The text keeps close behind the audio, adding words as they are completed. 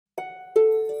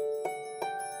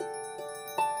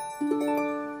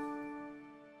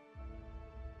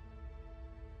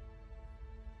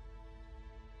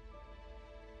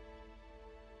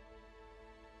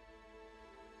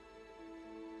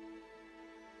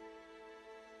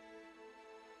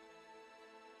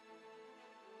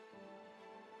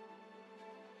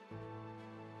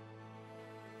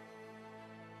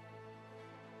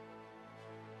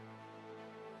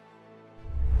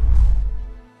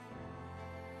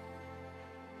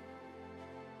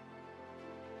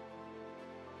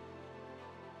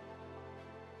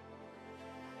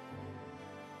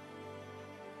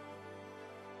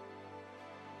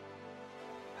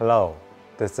Hello,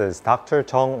 this is Dr.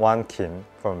 Jung Wan Kim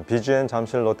from BGN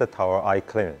롯데 Tower Eye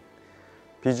Clinic.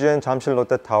 BGN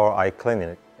롯데 Tower Eye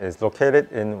Clinic is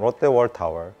located in 롯데 World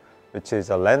Tower, which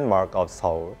is a landmark of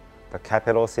Seoul, the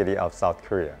capital city of South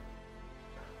Korea.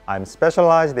 I'm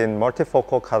specialized in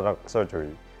multifocal cataract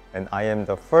surgery, and I am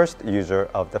the first user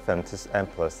of the FEMTIS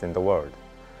Plus in the world.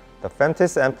 The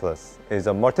FEMTIS Plus is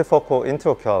a multifocal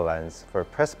intraocular lens for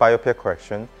presbyopia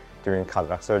correction during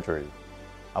cataract surgery.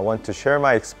 I want to share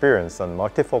my experience on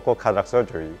multifocal cataract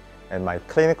surgery and my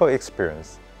clinical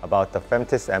experience about the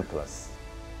FEMTIS Plus.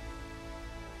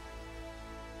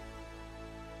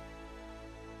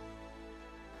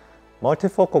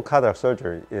 Multifocal cataract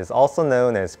surgery is also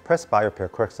known as presbyopia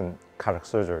correction cataract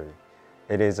surgery.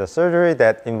 It is a surgery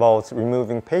that involves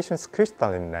removing patient's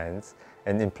crystalline lens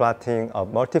and implanting a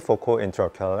multifocal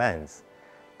intraocular lens.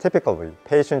 Typically,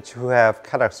 patients who have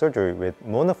cataract surgery with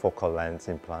monofocal lens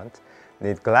implant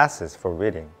need glasses for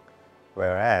reading,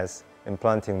 whereas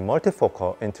implanting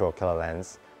multifocal intraocular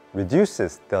lens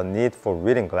reduces the need for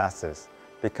reading glasses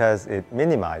because it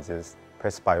minimizes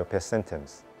presbyopia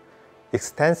symptoms.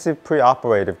 Extensive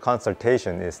preoperative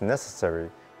consultation is necessary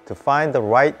to find the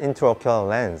right intraocular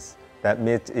lens that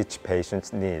meets each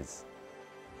patient's needs.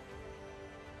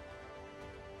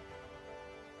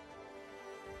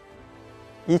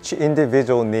 Each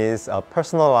individual needs a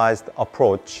personalized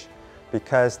approach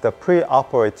because the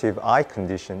preoperative eye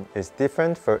condition is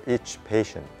different for each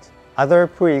patient. Other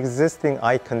pre-existing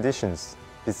eye conditions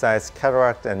besides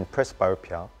cataract and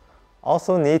presbyopia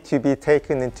also need to be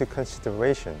taken into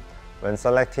consideration when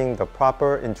selecting the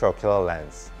proper intraocular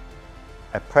lens.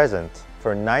 At present,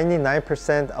 for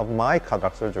 99% of my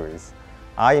cataract surgeries,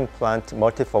 I implant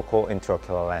multifocal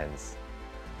intraocular lens.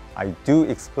 I do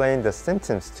explain the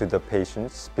symptoms to the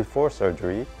patients before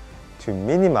surgery to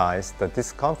minimize the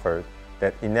discomfort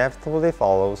that inevitably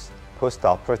follows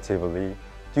post-operatively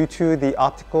due to the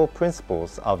optical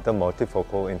principles of the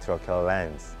multifocal intraocular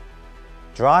lens.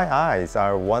 Dry eyes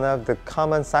are one of the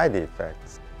common side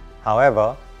effects.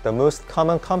 However, the most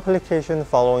common complication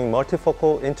following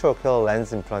multifocal intraocular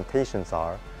lens implantations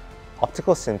are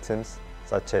optical symptoms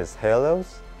such as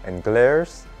halos and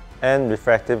glares and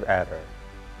refractive error.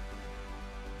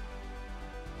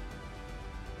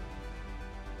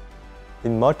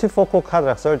 In multifocal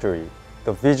cataract surgery,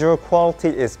 the visual quality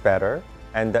is better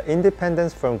and the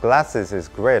independence from glasses is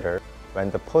greater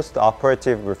when the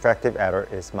post-operative refractive error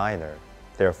is minor.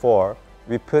 Therefore,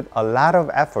 we put a lot of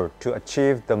effort to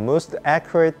achieve the most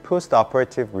accurate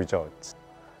post-operative results.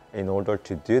 In order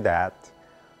to do that,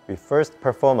 we first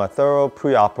perform a thorough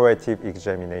pre-operative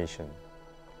examination.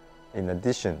 In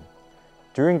addition,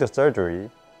 during the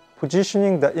surgery,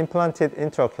 positioning the implanted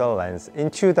intraocular lens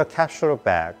into the capsular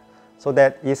bag so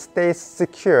that it stays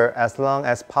secure as long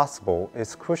as possible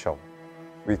is crucial.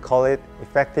 We call it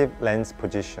effective lens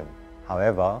position.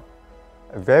 However,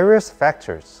 various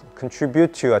factors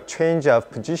contribute to a change of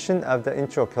position of the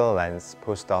intraocular lens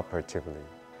post-operatively.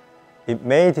 It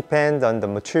may depend on the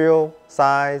material,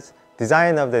 size,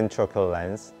 design of the intraocular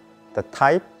lens, the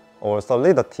type or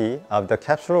solidity of the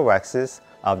capsular waxes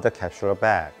of the capsular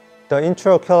bag. The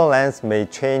intraocular lens may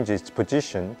change its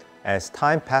position as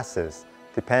time passes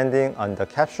depending on the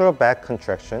capsular bag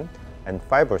contraction and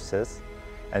fibrosis,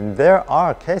 and there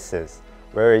are cases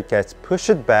where it gets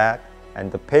pushed back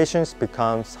and the patient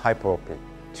becomes hyperopic.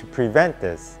 To prevent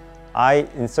this, I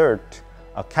insert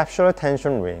a capsular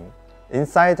tension ring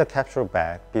inside the capsular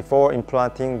bag before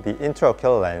implanting the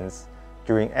intraocular lens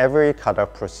during every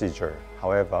cataract procedure.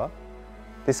 However,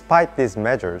 despite these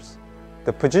measures,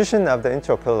 the position of the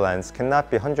intraocular lens cannot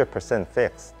be 100%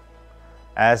 fixed.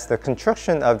 As the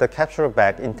contraction of the capsular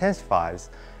bag intensifies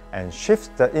and shifts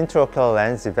the intraocular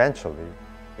lens eventually,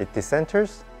 it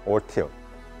decenters or tilts.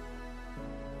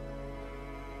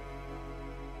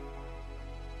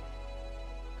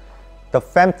 The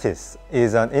FEMTIS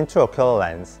is an intraocular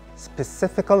lens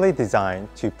specifically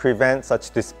designed to prevent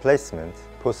such displacement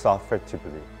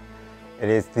post-operatively. It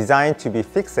is designed to be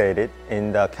fixated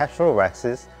in the capsular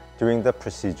waxes during the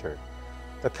procedure.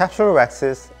 The capsular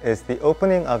waxes is the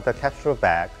opening of the capsular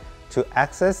bag to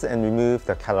access and remove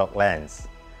the cataract lens.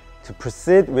 To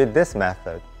proceed with this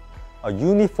method, a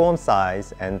uniform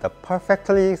size and the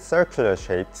perfectly circular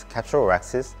shaped capsular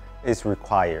waxes is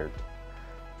required.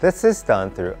 This is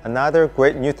done through another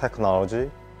great new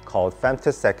technology called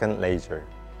femtosecond laser.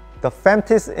 The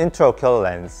FEMTIS intraocular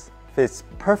lens fits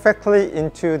perfectly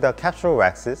into the capsular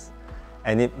waxes,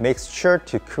 and it makes sure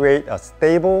to create a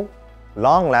stable,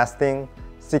 long-lasting,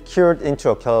 secured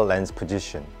intraocular lens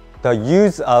position. The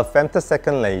use of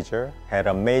femtosecond laser had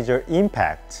a major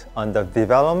impact on the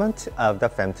development of the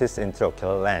FEMTIS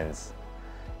intraocular lens.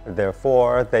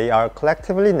 Therefore, they are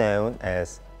collectively known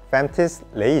as FEMTIS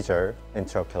laser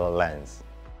intraocular lens.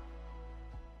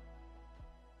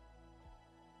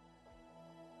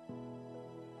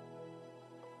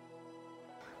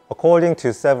 According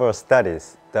to several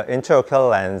studies, the intraocular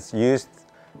lens used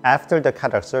after the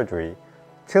cataract surgery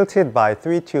tilted by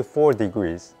 3 to 4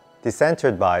 degrees,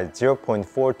 decentered by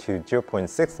 0.4 to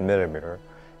 0.6 mm,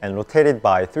 and rotated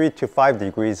by 3 to 5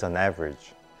 degrees on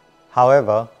average.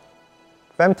 However,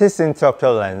 FEMTIS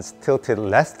intraocular lens tilted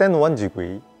less than 1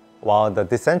 degree, while the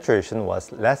decentration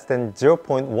was less than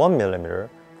 0.1 mm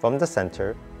from the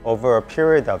center over a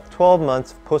period of 12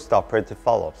 months post-operative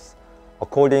follow-ups,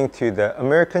 according to the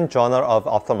American Journal of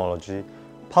Ophthalmology,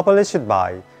 published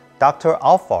by Dr.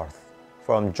 Alfarth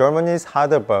from Germany's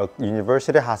Heidelberg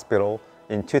University Hospital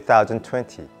in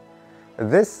 2020.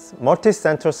 This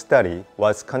multi-center study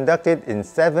was conducted in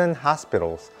 7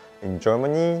 hospitals in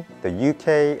Germany, the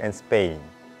UK, and Spain.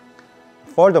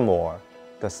 Furthermore,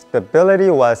 the stability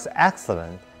was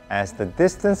excellent as the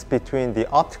distance between the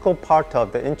optical part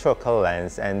of the intraocular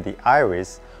lens and the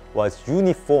iris was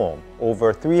uniform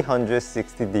over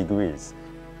 360 degrees.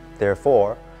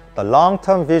 Therefore, the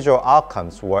long-term visual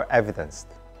outcomes were evidenced.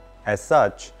 As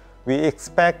such, we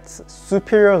expect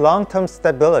superior long-term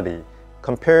stability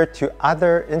compared to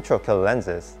other intraocular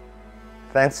lenses,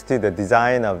 thanks to the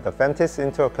design of the FEMTIS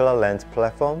intraocular lens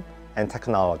platform and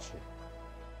technology.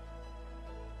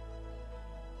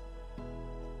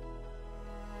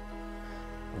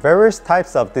 Various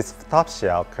types of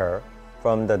dysphotopsia occur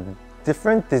from the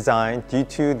different design due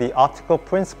to the optical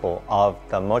principle of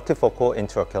the multifocal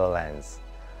intraocular lens.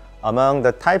 Among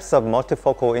the types of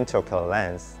multifocal intraocular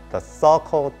lens, the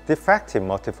so-called diffractive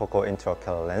multifocal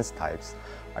intraocular lens types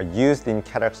are used in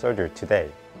cataract surgery today.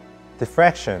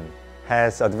 Diffraction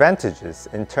has advantages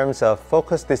in terms of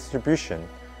focus distribution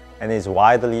and is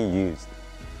widely used.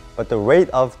 But the rate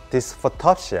of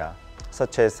dysphotopsia,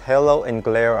 such as halo and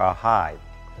glare, are high.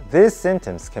 These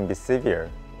symptoms can be severe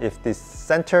if the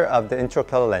center of the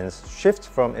intraocular lens shifts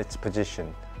from its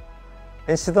position.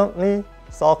 Incidentally,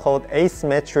 so-called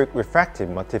asymmetric refractive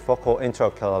multifocal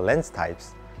intraocular lens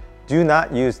types do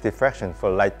not use diffraction for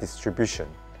light distribution,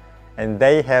 and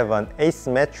they have an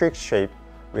asymmetric shape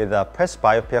with a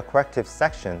presbyopia corrective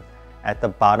section at the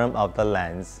bottom of the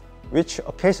lens, which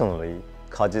occasionally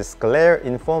causes glare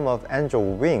in form of angel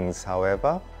wings.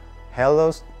 However,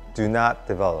 halos do not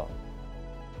develop.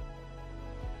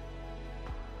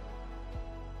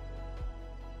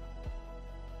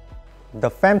 The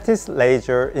FEMTIS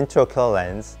laser intraocular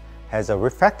lens has a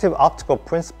refractive optical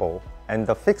principle, and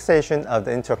the fixation of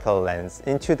the intraocular lens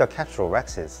into the capsular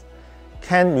axis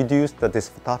can reduce the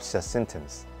dysphotopsia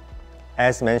symptoms.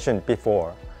 As mentioned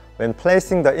before, when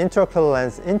placing the intraocular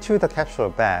lens into the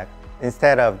capsular bag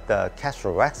instead of the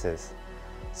capsular axis,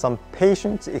 some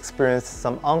patients experience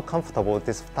some uncomfortable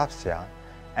dysphotopsia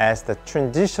as the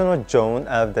transitional zone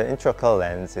of the intraocular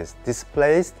lens is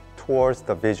displaced towards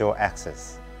the visual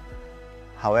axis.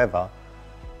 However,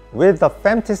 with the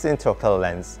FEMTIS intraocular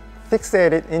lens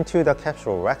fixated into the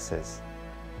capsular axis,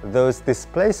 those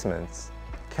displacements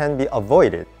can be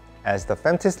avoided as the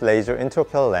FEMTIS laser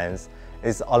intraocular lens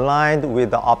is aligned with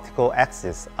the optical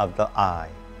axis of the eye.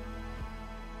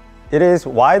 It is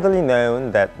widely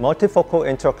known that multifocal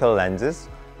intraocular lenses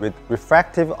with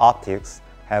refractive optics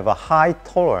have a high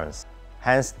tolerance.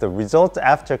 Hence, the results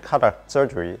after cataract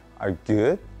surgery are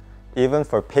good, even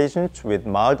for patients with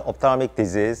mild ophthalmic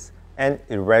disease and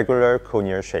irregular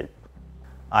corneal shape.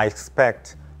 I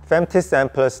expect FEMTIS M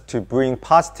Plus to bring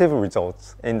positive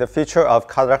results in the future of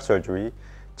cataract surgery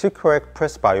to correct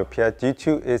presbyopia due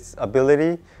to its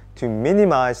ability to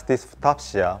minimize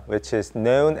dysphotopsia, which is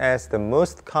known as the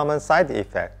most common side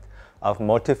effect of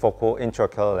multifocal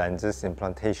intraocular lenses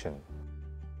implantation.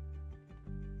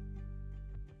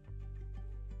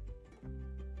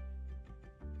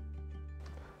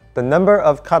 The number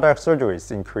of cataract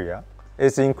surgeries in Korea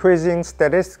is increasing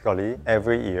statistically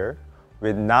every year,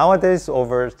 with nowadays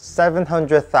over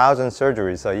 700,000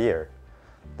 surgeries a year.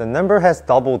 The number has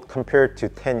doubled compared to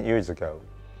 10 years ago.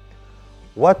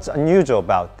 What's unusual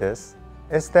about this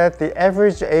is that the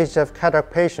average age of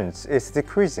cataract patients is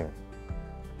decreasing.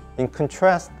 In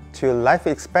contrast to life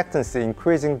expectancy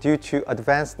increasing due to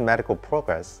advanced medical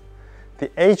progress,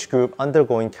 the age group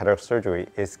undergoing cataract surgery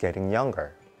is getting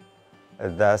younger.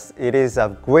 Thus, it is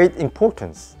of great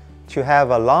importance to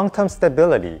have a long-term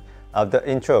stability of the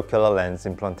intraocular lens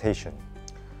implantation.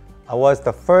 I was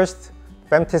the first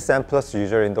FEMTIS M Plus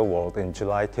user in the world in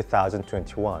July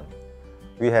 2021.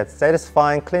 We had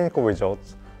satisfying clinical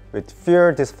results with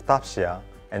fewer dysphotopsia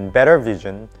and better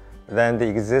vision than the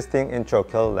existing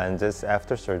intraocular lenses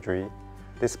after surgery,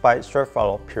 despite short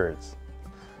follow-up periods.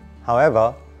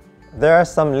 However, there are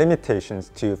some limitations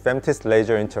to FEMTIS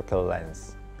laser intraocular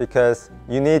lens because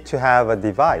you need to have a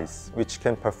device which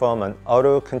can perform an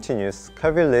auto-continuous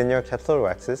curvilinear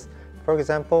capsulorhexis, for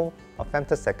example, a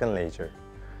femtosecond laser.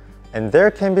 And there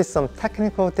can be some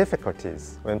technical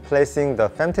difficulties when placing the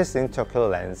FEMTIS intraocular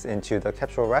lens into the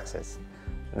capsulorhexis.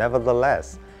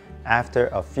 Nevertheless, after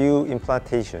a few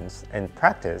implantations and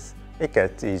practice, it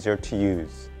gets easier to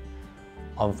use.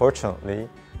 Unfortunately,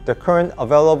 the current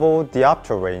available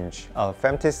diopter range of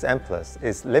FEMTIS M+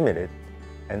 is limited,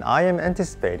 and I am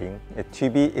anticipating it to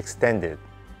be extended.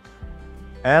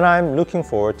 And I'm looking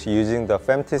forward to using the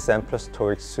FEMTIS M+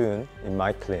 toric soon in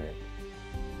my clinic.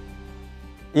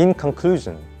 In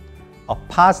conclusion, a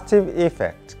positive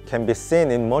effect can be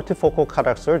seen in multifocal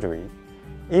cataract surgery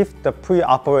if the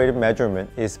pre-operative measurement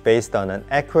is based on an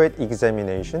accurate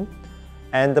examination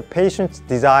and the patient's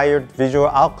desired visual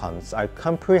outcomes are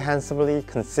comprehensively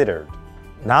considered.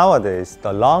 Nowadays,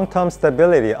 the long-term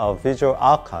stability of visual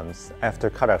outcomes after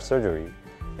cataract surgery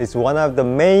is one of the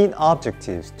main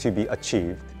objectives to be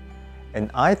achieved,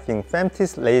 and I think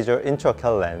FEMTIS laser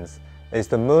intraocular lens is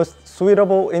the most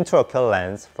suitable intraocular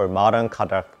lens for modern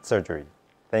cataract surgery.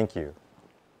 Thank you.